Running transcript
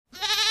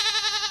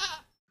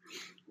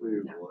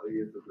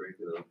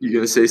You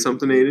gonna say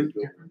something, Aiden?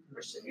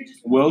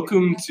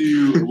 Welcome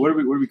to what are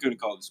we going to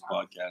call this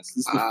podcast? This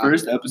is the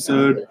first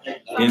episode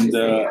in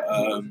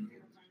the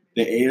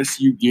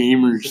ASU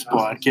Gamers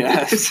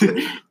podcast.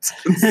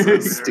 So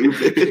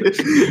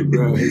stupid.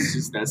 Bro, it's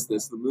just that's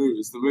the move.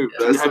 It's the move.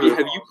 Have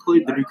you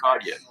played the new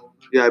COD yet?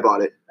 Yeah, I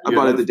bought it. I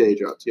bought it the day it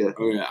dropped. Yeah.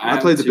 Oh yeah,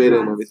 I played the beta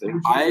and everything.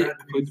 I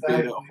played the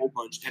beta a whole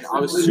bunch, and I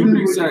was super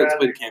excited to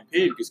play the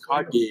campaign because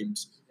COD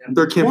games,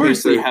 Their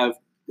campaigns they have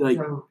like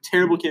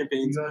terrible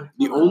campaigns.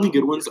 The only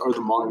good ones are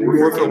the Modern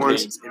Warfare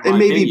campaigns, and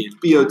maybe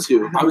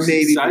BO2. I was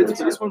maybe excited to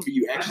play this one, but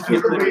you actually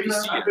can't play the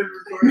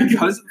PC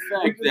because of the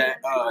fact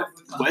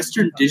that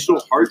Western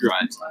digital hard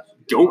drives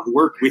don't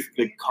work with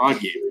the COD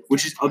game,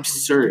 which is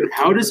absurd.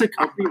 How does a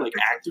company like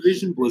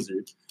Activision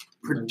Blizzard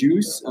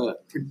produce a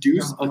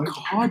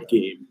COD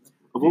game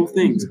of all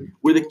things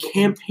where the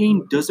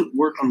campaign doesn't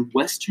work on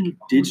Western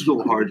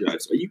digital hard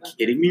drives? Are you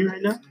kidding me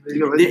right now?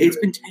 It's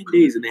been 10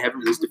 days and they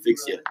haven't released a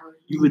fix yet.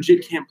 You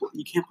legit can't play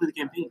the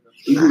campaign.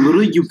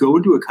 You go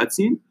into a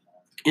cutscene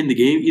in the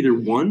game, either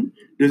one,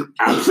 there's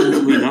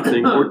absolutely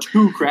nothing, or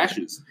two,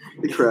 crashes.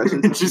 It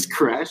crashes. It just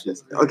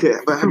crashes. Okay,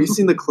 but have you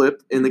seen the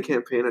clip in the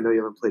campaign? I know you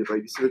haven't played it, but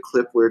have you seen the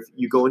clip where if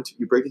you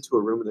break into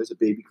a room and there's a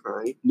baby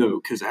crying?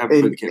 No, because I haven't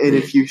played the campaign. And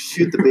if you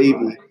shoot the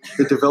baby,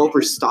 the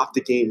developers stop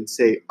the game and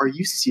say, "Are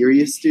you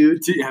serious,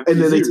 dude?"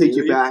 And then they take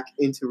you back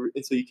and so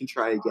you can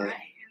try again.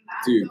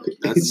 Dude,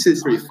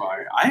 that's pretty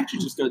fire. I actually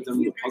just got done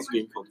with a puzzle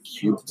game called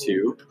Cube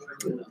 2.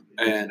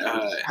 And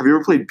have you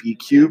ever played B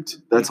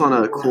Cubed? That's on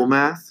a Cool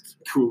Math.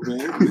 Cool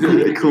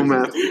Math. Cool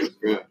Math.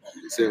 Yeah.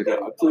 So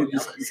I played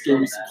this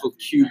game called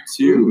Cube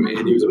 2,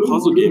 and it was a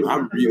puzzle game. I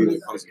really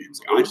like puzzle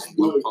games. Like, I just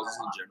love puzzles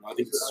in general. I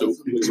think it's so cool.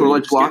 It's sort of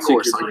like Block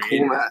Horse on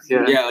Cool Math.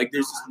 Yeah, like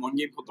there's this one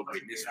game called The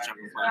Witness, which I've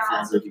been playing for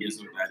longer. If you guys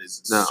know what that is,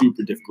 it's a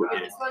super difficult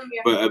game.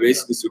 But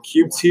basically, so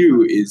Cube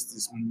 2 is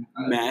this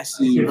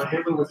massive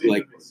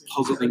like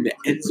puzzle thing that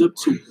ends up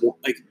to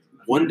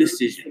one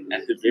decision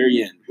at the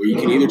very end, where you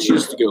can either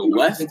choose to go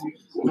left,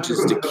 which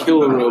is to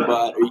kill a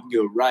robot, or you can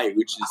go right,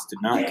 which is to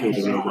not kill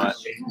the robot,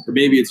 or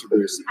maybe it's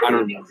reverse. I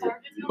don't remember.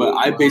 But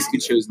I basically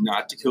chose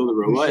not to kill the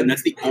robot, and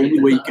that's the only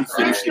way you can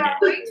finish the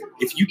game.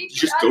 If you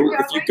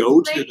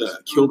go to the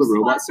kill the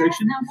robot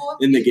section,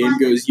 then the game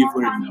goes, you've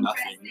learned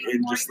nothing,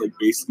 and just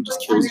basically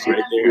kills you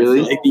right there.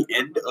 Really? At the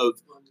end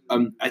of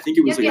I think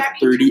it was like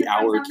a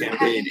 30-hour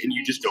campaign, and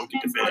you just don't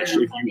get to finish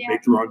if you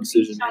make the wrong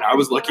decision. And I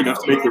was lucky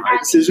enough to make the right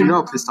decision. You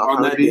know how pissed off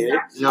on that day.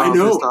 I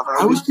know.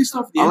 I was pissed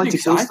off at the I ending like to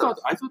kill because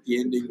I thought the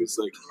ending was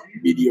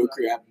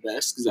mediocre at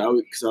best. Because I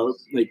was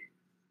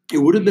it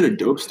would have been a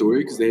dope story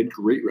because they had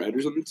great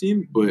writers on the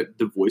team, but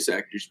the voice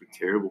actors were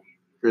terrible.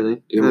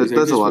 Really?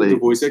 That's a lot of the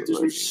voice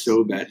actors were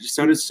so bad. It just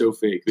sounded so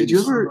fake. Did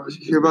you ever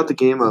hear about the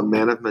game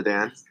Man of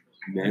Medan?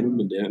 Man of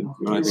Medan.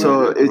 No,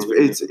 so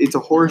it's a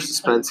horror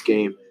suspense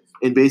game.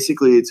 And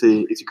basically, it's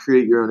a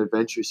create your own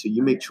adventure. So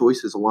you make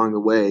choices along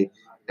the way,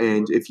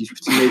 and if you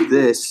make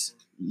this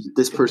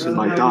person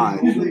might die,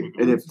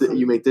 and if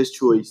you make this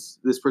choice,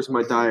 this person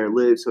might die or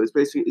live. So it's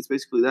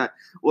basically that.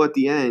 Well, at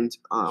the end,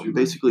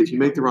 basically, if you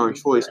make the wrong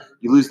choice,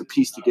 you lose the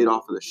piece to get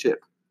off of the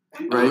ship,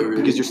 right?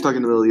 Because you're stuck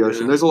in the middle of the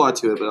ocean. There's a lot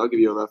to it, but I'll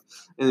give you a rough.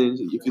 And then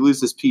if you lose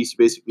this piece,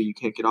 you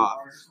can't get off.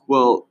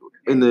 Well,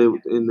 in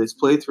this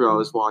playthrough I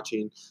was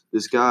watching,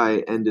 this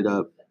guy ended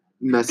up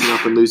messing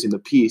up and losing the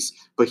piece,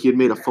 but he had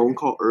made a phone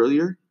call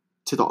earlier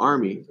to the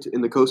Army in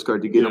the Coast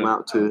Guard to get him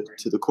out to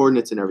the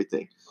coordinates and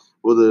everything.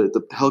 Well,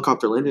 the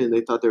helicopter landed and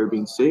they thought they were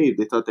being saved.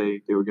 They thought they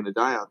were going to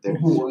die out there.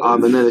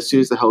 And then as soon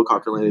as the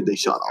helicopter landed, they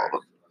shot all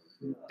of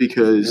them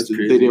because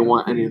they didn't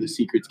want any of the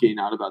secrets getting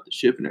out about the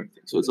ship and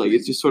everything. So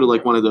it's just sort of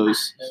like one of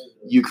those,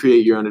 you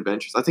create your own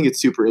adventures. I think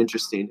it's super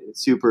interesting.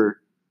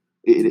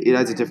 It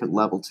adds a different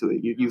level to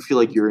it. You feel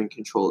like you're in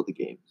control of the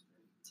game.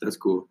 That's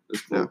cool.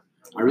 Yeah.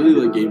 I really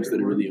like games that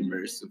are really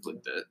immersive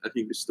like that. I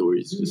think the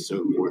story is just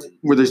so important.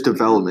 Where there's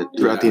development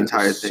throughout the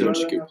entire thing. Such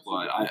a good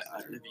plot.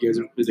 Have you guys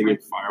ever played the game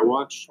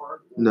Firewatch?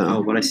 No.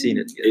 Oh, but I've seen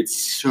it.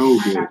 It's so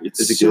good.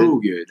 It's so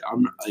good.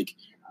 I'm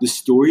the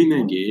story in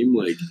that game,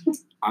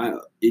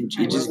 it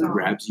just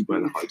grabs you by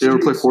the heart. Did you ever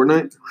play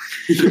Fortnite?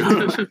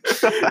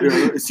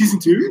 Yeah. Season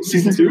 2?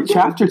 Season 2?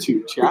 Chapter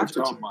 2.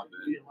 Oh, my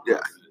bad.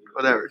 Yeah.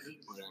 Whatever.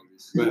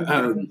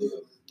 But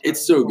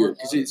it's so good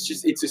because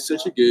it's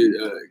such a good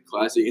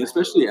classic, and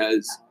especially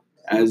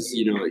as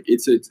you know,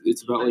 it's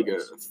about a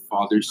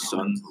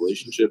father-son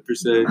relationship per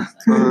se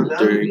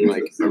during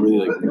a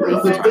really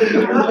rough time in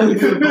their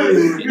life.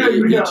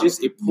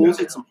 And it pulls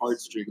at some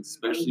heartstrings,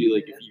 especially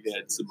if you've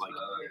had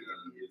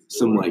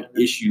some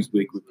issues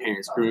with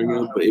parents growing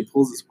up, but it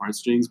pulls its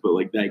heartstrings. But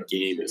that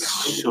game is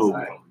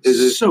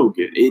so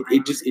good.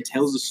 It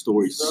tells the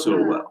story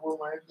so well.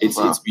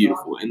 It's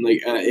beautiful, and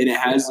and it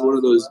has one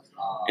of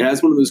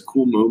those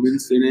cool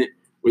moments in it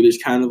where there's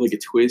kind of a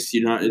twist.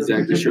 You're not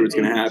exactly sure what's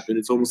going to happen.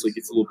 It's almost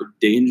it's a little bit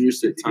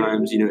dangerous at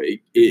times. You know,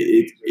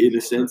 it in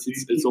a sense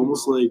it's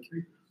almost like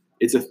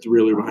it's a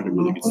thriller behind a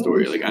really good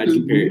story. I'd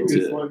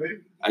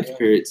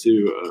compare it to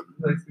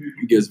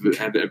you guys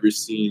have ever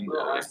seen?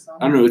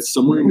 I don't know. It's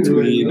somewhere in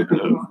between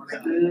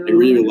a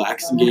really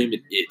relaxing game,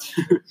 and it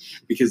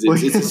because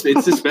it's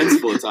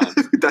suspenseful at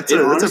times. That's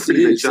a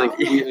pretty big jump.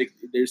 Like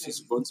there's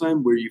this one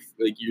time where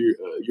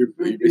you're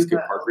basically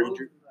a park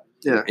ranger.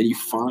 Yeah. And you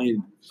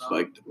find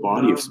like the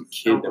body of some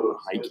kid that went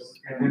hiking.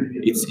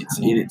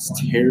 It's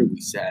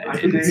terribly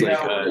sad. And it's like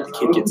the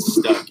kid gets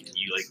stuck and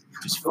you like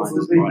just find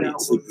his body.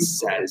 It's like the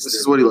saddest. This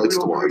is what he likes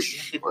to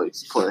watch.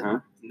 Likes to play. Huh?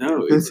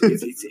 No, it's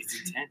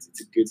intense. It's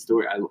a good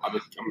story. I'm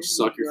a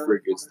sucker for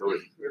a good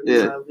story.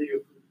 Yeah.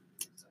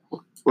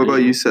 What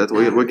about you, Seth?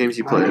 What games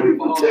you play?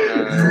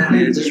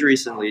 Just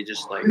recently,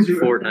 just like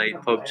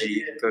Fortnite,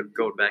 PUBG.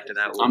 Going back to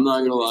that one. I'm not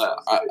gonna lie.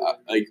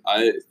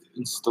 I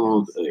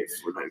installed a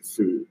Fortnite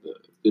through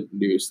the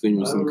newest thing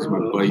recently because my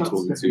buddy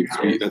told me to.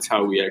 So that's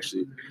how we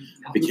actually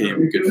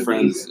became good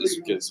friends.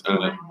 Is because at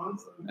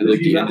like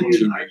the end of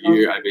junior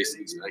year, I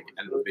basically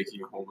ended up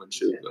making a whole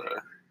bunch of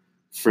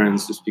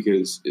friends just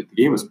because the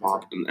game was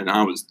popping and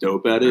I was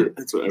dope at it.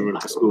 That's what everyone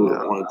at school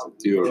wanted to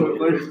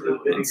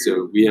do. And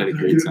so we had a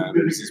great time.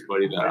 There was this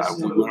buddy that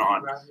we went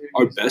on.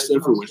 Our best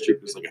ever win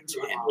streak was like a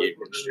 10-game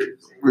win streak.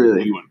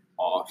 Really? We went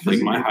off.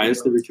 Like my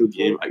highest ever kill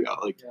game, I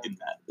got like in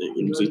that thing.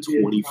 It was like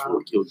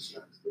 24 kills.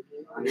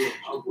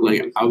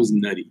 Like I was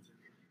nutty.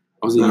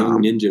 I was a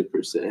young ninja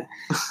per se.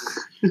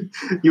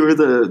 You were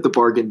the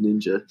bargain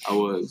ninja. I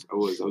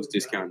was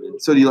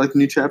discounted. So do you like the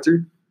new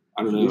chapter?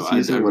 I don't know.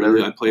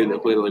 I played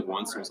it like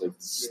once. And I was like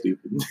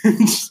stupid.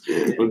 Just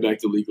went back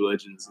to League of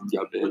Legends and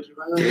got banned.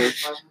 Yeah.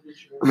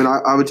 I mean,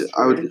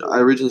 I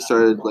originally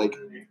started like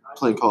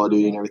playing Call of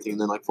Duty and everything,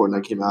 and then like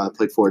Fortnite came out. I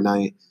played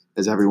Fortnite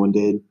as everyone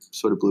did,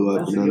 sort of blew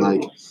up, and then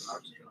like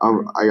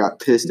I got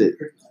pissed at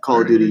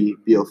Call of Duty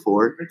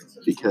BO4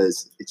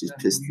 because it just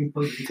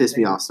pissed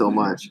me off so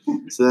much.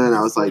 So then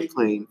I was like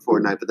playing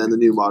Fortnite, but then the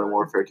new Modern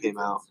Warfare came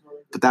out.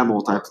 But that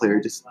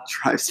multiplayer just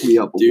drives me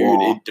up a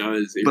wall. Dude, it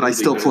does. But I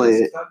still play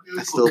it.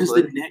 Because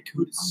the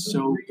netcode is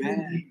so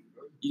bad.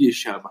 You get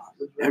shot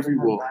behind every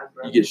wall.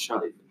 You get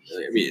shot.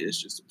 I mean,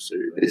 it's just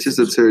absurd. It's just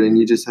absurd, and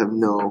you just have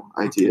no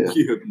idea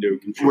You have no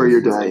control. where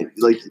you're dying.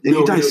 Like, and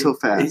you die so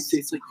fast.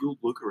 It's like you'll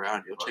look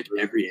around, you'll check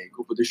every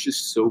angle, but there's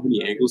just so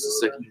many angles.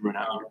 The second you run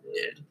out,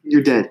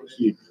 You're dead.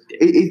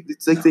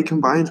 It's like they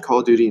combined Call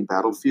of Duty and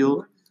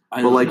Battlefield,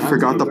 but like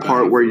forgot the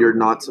part where you're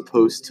not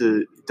supposed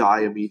to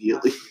die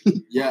immediately.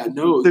 Yeah,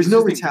 no. There's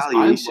no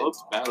retaliation. I loved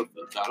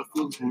Battlefield.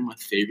 Battlefield is one of my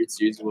favorite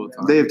series of all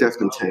time. They have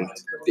definitely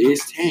tanked.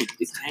 It's tanked.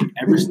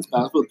 Ever since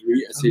Battlefield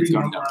 3, I say it's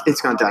gone down.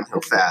 It's gone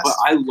downhill fast. But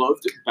I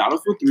loved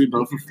Battlefield 3 and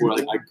Battlefield 4.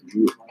 Like, I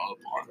grew up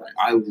on. Like,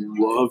 I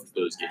loved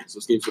those games.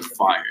 Those games were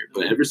fire.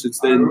 But ever since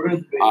then,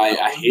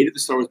 I hated the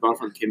Star Wars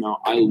Battlefront that came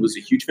out. I was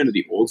a huge fan of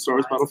the old Star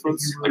Wars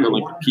Battlefronts. Like on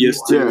like the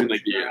PS2 and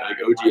like the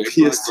OG Xbox.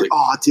 PS2.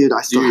 Oh, dude,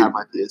 I still have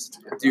my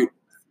PS2. Dude,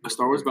 a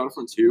Star Wars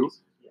Battlefront 2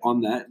 on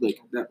that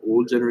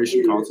old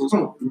generation consoles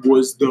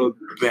was the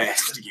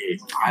best game.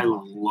 I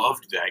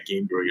loved that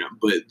game growing up,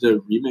 but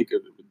the remake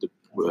of it with the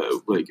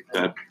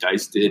that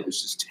DICE did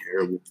was just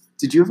terrible.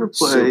 Did you ever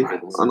play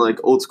on like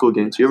old school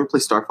games? Did you ever play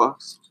Star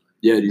Fox?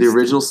 Yeah, the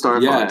original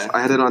Star Fox.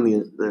 I had it on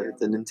the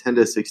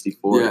Nintendo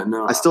 64. Yeah,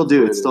 no, I still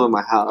do. It's still in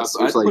my house.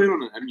 I played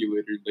on an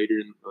emulator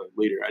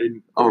later. I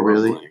didn't. Oh,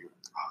 really?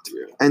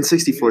 Yeah. And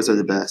 64s are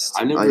the best.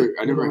 I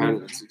never had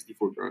a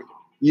 64 growing up.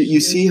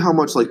 You see how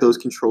much like those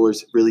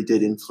controllers really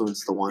did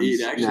influence the ones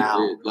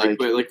now.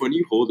 But when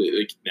you hold it,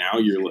 like now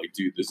you're like,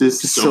 dude, this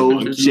is so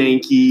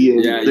janky,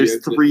 and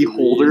there's 3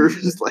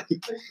 holders. Like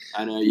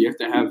I know you have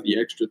to have the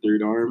extra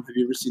third arm. Have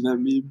you ever seen that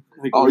meme?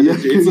 Like, oh yeah,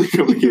 it's like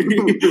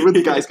where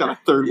the guy's got a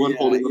third one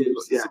holding them.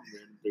 Yeah,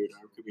 third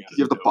arm coming out.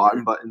 You have the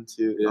bottom button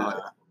too. Yeah.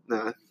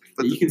 Nah.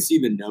 But you can see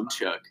the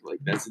nunchuck. Like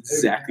that's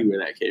exactly where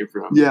that came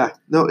from. Yeah,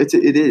 no, it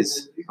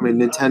is. I mean,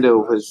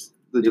 Nintendo was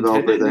the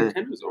developer then.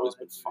 Nintendo's always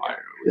been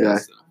fire. Yeah.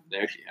 They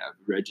actually have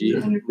Reggie.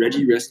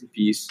 Reggie, rest in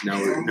peace. Now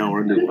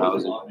we're under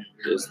 1,000.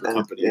 Is the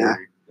company. Yeah.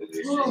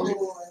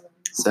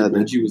 Sadly.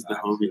 Reggie was the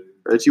homie.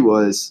 Reggie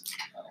was.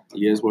 Did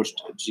you guys watch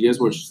Donkey? You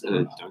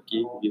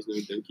guys know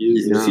who Donkey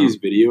is? No. Did you see his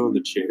video on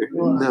the chair?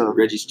 No.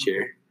 Reggie's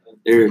chair.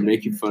 They were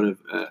making fun of.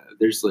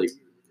 There's like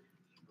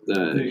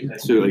the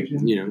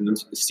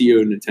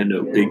CEO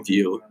Nintendo, big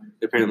deal.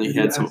 Apparently, he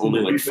had some only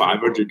like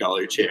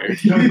 $500 chair, and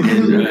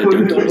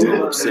Donkey was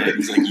all upset.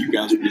 He's like, "You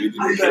guys really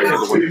didn't pay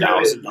for the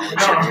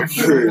 $1,000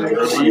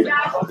 chair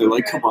for They're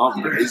like, "Come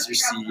on, bro, he's your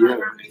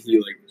CEO." And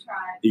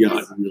he got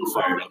like real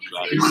fired up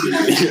about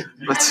it.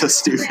 That's so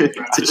stupid.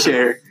 It's a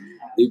chair.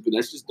 Dude, but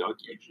that's just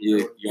Donkey.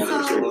 You gotta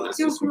understand that's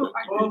just what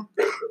Donkey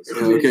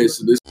did. Okay,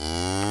 so this.